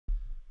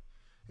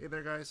Hey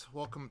there guys,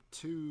 welcome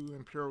to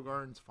Imperial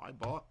Gardens 5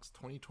 box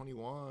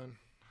 2021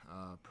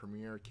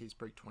 Premier Case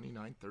Break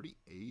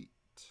 2938.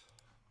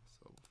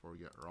 So before we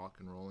get rock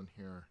and rolling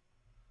here,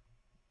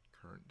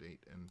 current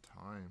date and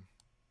time.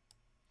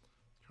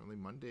 It's currently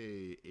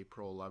Monday,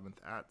 April 11th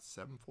at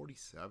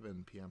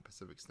 7:47 p.m.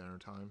 Pacific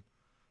Standard Time,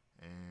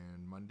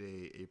 and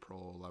Monday,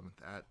 April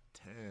 11th at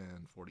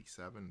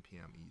 10:47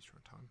 p.m. Eastern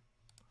Time.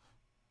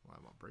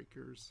 Live on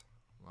Breakers,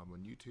 live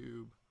on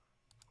YouTube.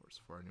 Of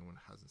course, for anyone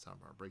who hasn't signed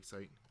up on our break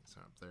site, you can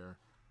sign up there.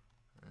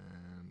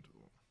 And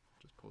we'll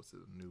just posted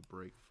a new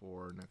break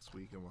for next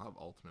week, and we'll have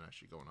Ultimate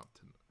actually going up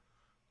tonight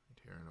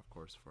here. And of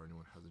course, for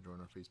anyone who hasn't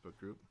joined our Facebook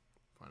group,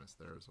 find us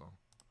there as well.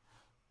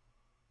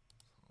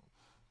 So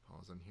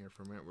pause in here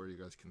for a minute where you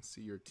guys can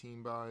see your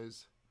team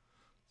buys.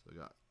 So we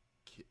got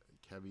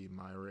Kevy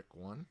Myrick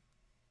 1.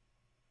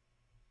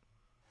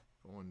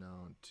 Going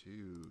down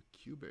to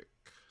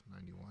Cubic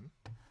 91.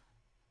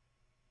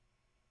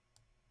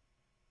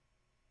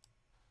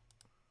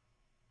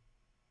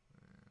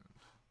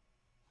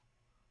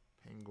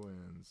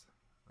 Penguins,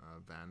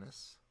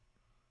 Vanis,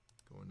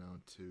 going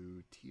down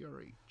to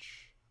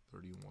TRH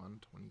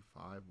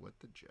 3125 with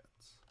the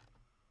Jets.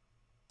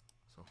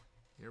 So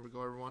here we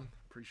go, everyone.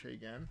 Appreciate you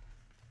again,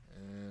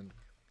 and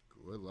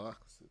good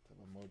luck. Let's see what type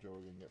of mojo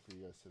we're gonna get for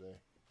you guys today.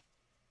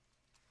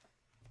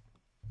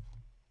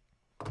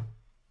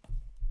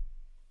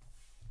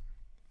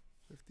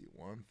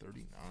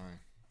 $51.39.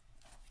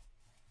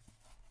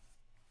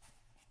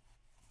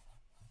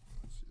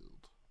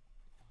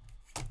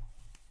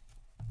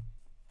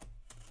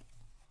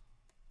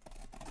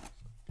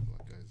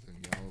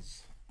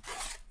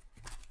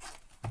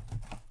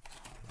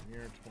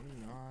 Premier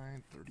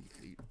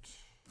 2938.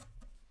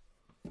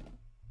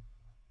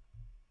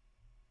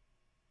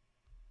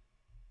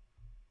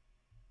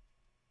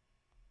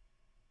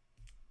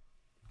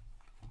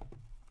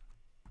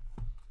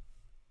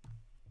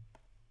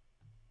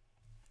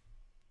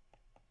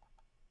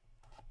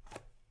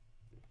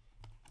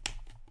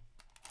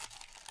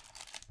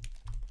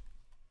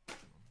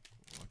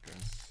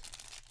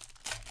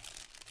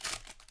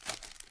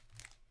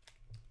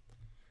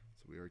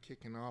 We are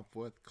kicking off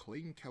with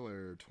Clayton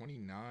Keller,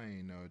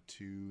 29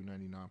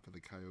 299 for the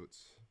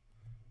Coyotes.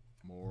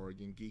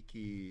 Morgan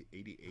Geeky,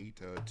 88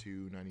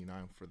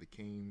 299 for the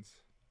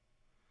Canes.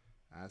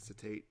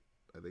 Acetate,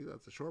 I think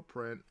that's a short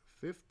print,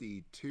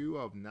 52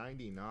 of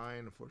 99.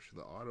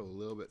 Unfortunately, the auto a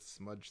little bit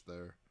smudged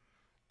there.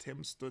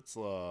 Tim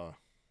Stutzla,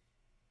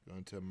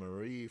 going to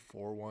Marie,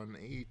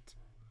 418.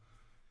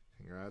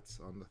 Congrats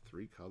on the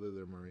 3 color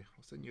there, Marie.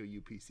 I'll send you a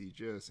UPC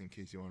just in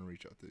case you want to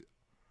reach out to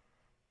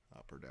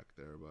upper deck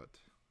there, but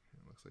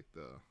it looks like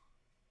the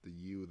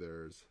U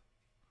there's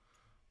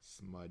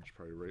smudged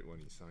probably right when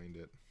he signed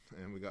it.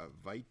 And we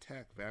got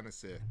Vitek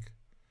Vanisic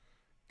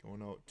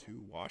going out to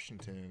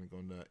Washington,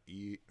 going to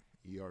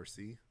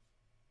ERC.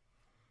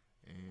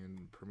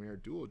 And Premier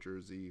Dual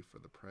Jersey for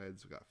the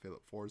Preds, we got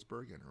Philip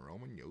Forsberg and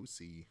Roman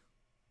Josi.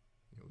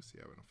 Josi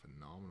having a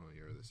phenomenal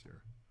year this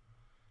year.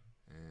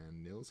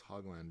 And Nils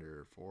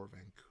Hoglander for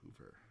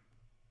Vancouver.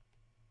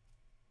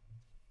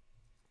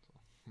 So,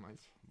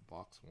 nice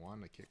box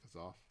 1 to kick us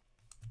off.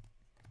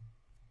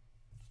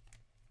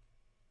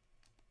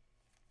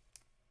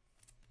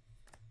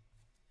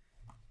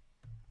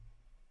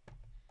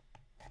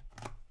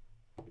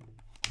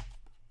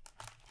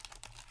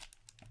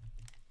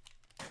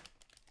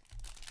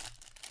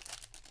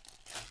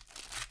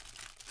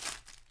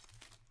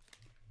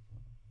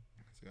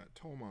 So we got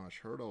Tomas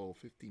Hertl,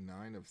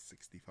 59 of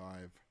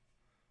 65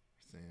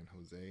 for San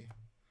Jose.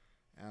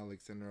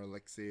 Alexander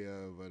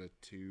Alexeyev at a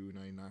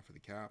 299 for the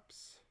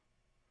Caps.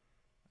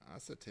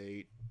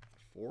 Acetate,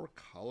 4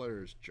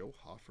 colors, Joe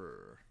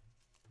Hoffer.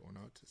 Going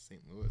out to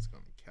St. Louis,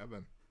 going to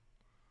Kevin.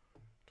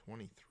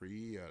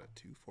 23 out of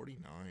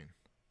 249.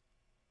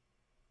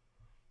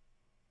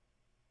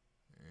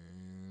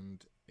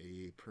 And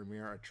a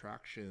Premier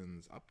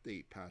Attractions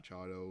update patch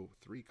auto,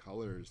 3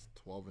 colors,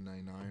 12 of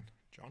 99.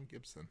 John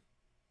Gibson.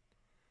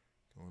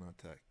 Going out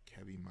to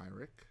Kevy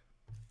Myrick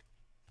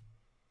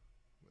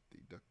with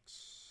the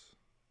Ducks.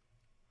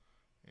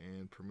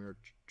 And Premier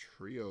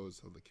Trios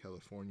of the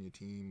California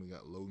team, we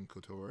got Logan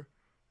Couture,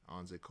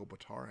 Anze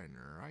Kopitar, and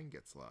Ryan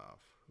Getzlaf,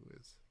 who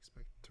is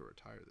expected to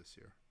retire this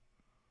year.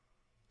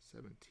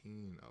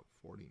 17 of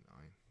 49. I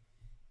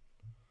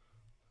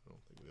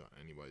don't think we got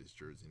anybody's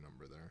jersey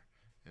number there.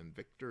 And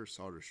Victor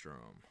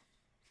Soderstrom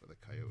for the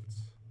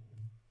Coyotes.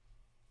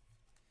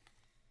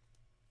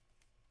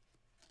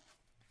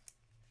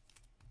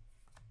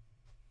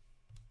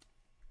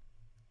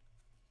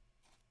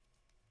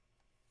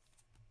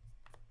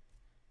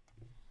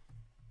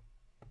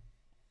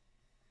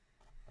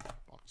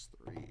 Box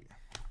 3.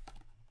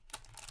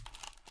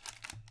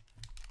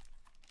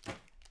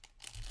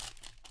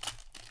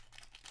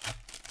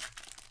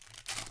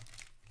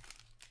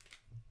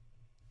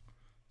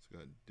 So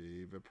got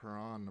David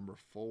Perron, number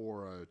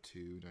 4 out of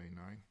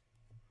 299.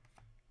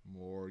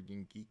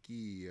 Morgan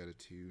Geeky out of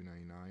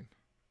 299.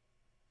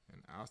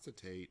 And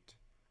Acetate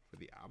for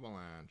the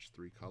Avalanche,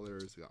 3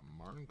 colors. We got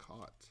Martin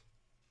Cott,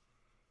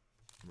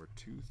 Number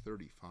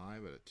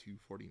 235 out of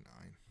 249.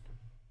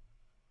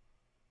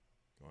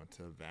 Going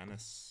to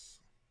Vanis.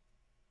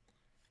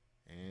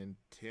 And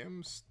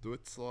Tim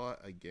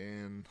Stützle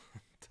again.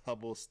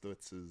 Double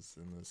Stutzes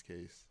in this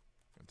case.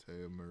 Going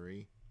to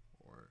Marie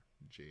or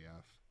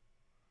JF.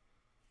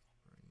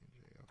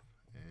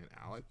 And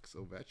Alex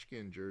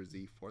Ovechkin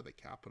jersey for the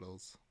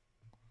Capitals.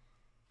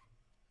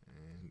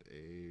 And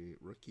a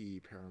rookie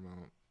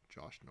Paramount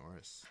Josh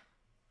Norris.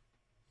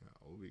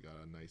 Yeah, Ovi got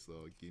a nice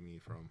little gimme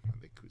from, I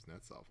think,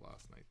 Kuznetsov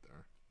last night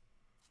there.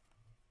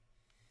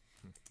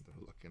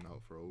 They're looking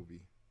out for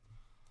Ovi.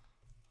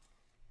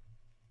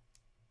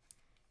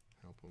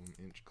 Help him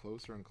inch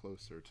closer and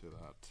closer to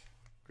that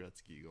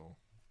Gretzky goal.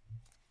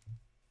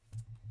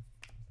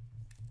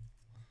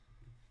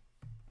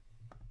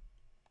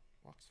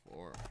 Box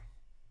 4.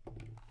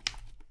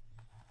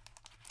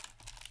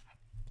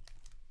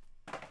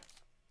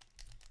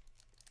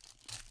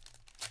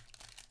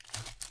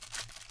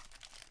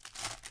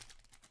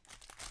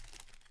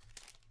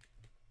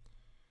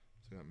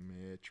 So we got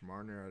Mitch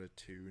Marner out of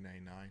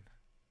 299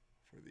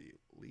 for the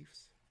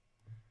Leafs.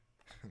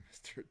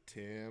 Mr.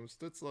 Tim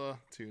Stützle,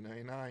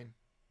 299.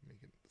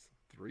 Making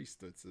 3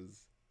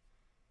 Stutzes.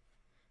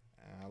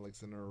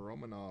 Alexander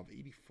Romanov,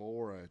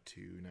 84 out of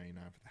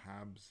 299 for the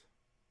Habs.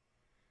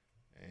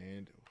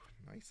 And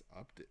nice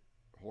update.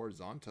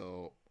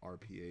 Horizontal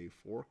RPA,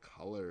 4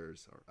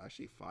 colors, or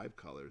actually 5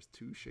 colors,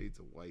 2 shades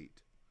of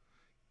white.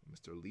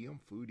 Mr. Liam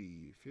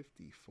Foudy,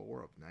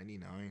 54 of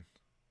 99.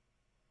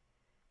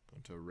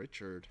 Going to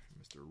Richard,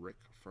 Mr. Rick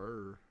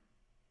Furr.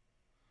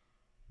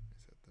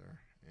 Is that there?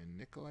 And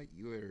Nikolai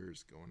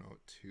Ehlers going out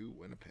to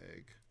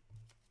Winnipeg.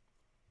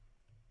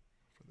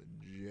 For the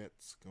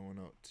Jets, going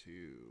out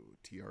to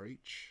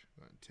TRH,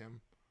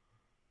 Tim.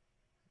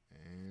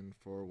 And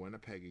for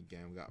Winnipeg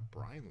again, we got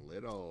Brian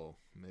Little,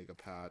 mega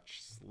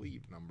patch,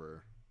 sleeve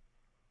number.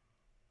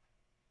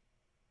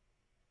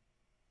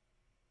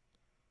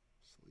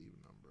 Sleeve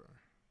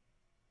number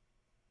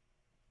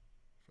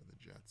for the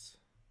Jets.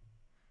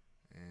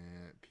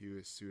 And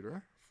Pius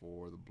Suter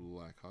for the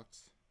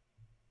Blackhawks.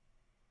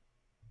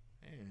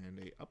 And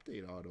a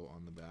update auto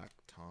on the back,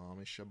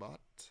 Thomas Chabot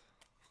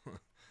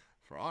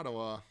for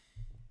Ottawa.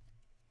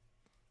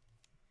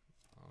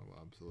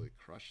 Ottawa absolutely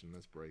crushing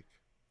this break.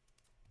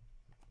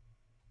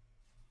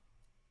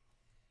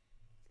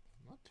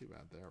 Not too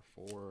bad there.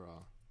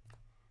 4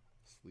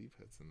 sleeve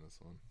hits in this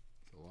one.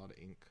 It's a lot of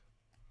ink.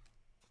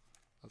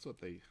 That's what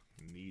they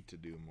need to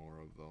do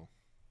more of, though.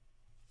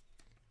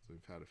 So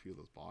we've had a few of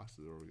those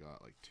boxes where we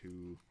got like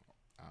 2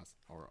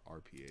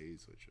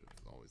 RPAs, which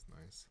is always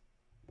nice.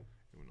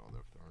 Even though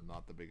they're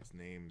not the biggest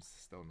names,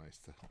 still nice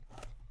to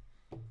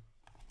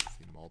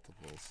see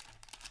multiples.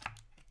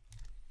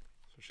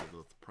 Especially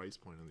with the price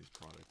point of these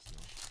products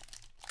now.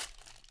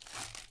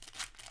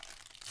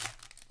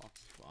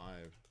 Box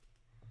 5.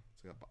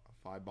 So we got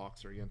 5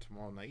 boxer again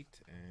tomorrow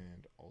night,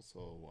 and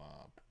also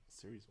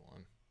Series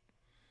 1.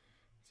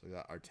 So we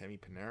got Artemi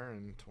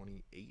Panarin,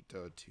 28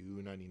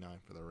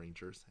 $2.99 for the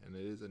Rangers, and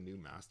it is a new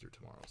master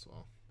tomorrow as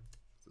well.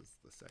 This is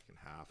the second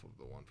half of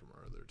the one from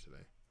earlier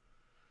today.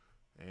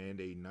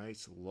 And a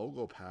nice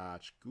logo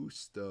patch,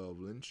 Gustav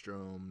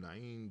Lindstrom,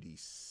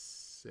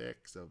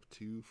 96 of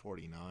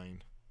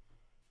 249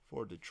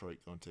 for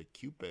Detroit, going to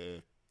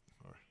Cupid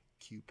or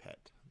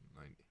Cupet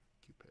 90,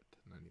 Cupet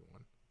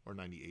 91 or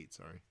 98,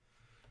 sorry.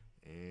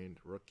 And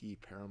rookie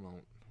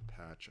Paramount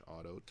patch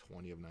auto,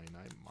 20 of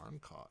 99,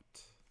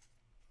 Marncott.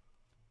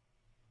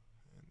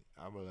 And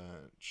the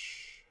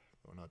Avalanche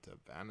going out to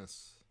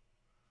Vanis.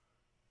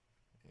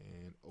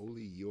 And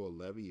Oli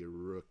Juolevi, a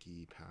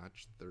rookie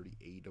patch,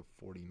 38 of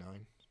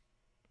 49.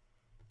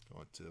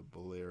 Going to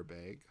Blair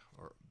Bag,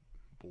 or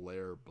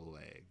Blair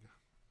Blag.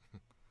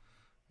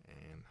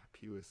 And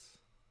Pius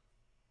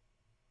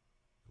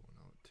going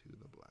out to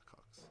the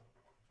Blackhawks.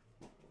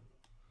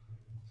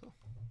 So,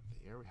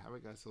 there we have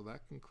it, guys. So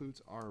that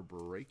concludes our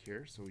break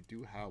here. So we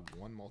do have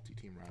one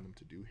multi-team random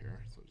to do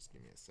here. So just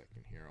give me a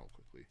second here. I'll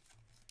quickly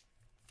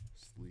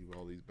sleeve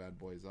all these bad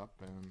boys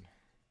up and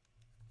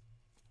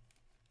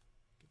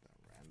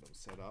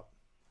set up,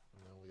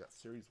 and then we got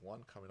Series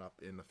 1 coming up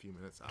in a few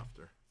minutes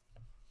after.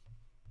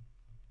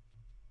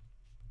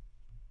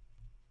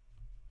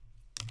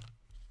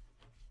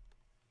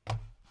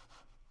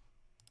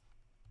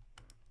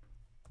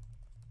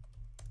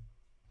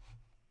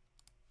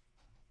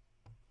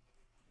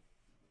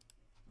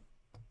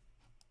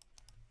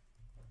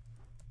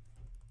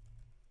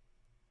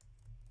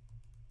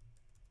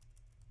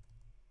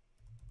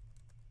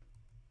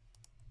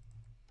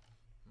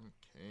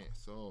 Okay,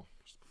 so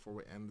just before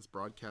we end this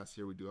broadcast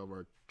here, we do have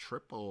our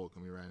triple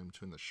going to be random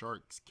between the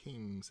Sharks,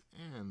 Kings,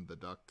 and the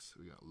Ducks.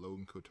 We got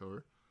Logan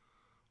Couture,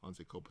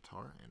 Anze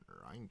Kopitar, and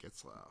Ryan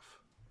Getzlaf.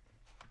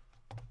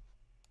 I'll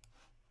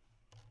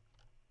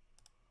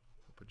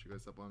put you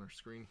guys up on our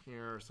screen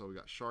here. So we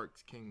got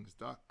Sharks, Kings,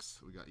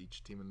 Ducks. We got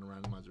each team in the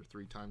randomizer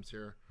 3 times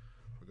here.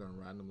 We're going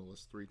to random the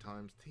list 3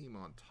 times. Team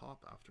on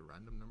top after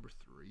random number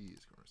 3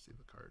 is going to receive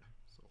a card.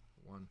 So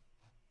 1,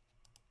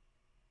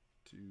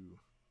 2,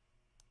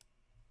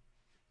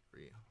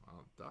 3.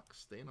 Ducks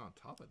staying on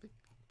top, I think,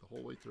 the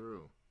whole way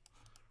through.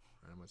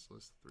 Randomized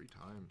list 3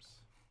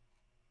 times.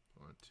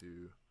 Going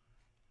to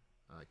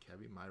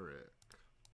Kevin Myrick.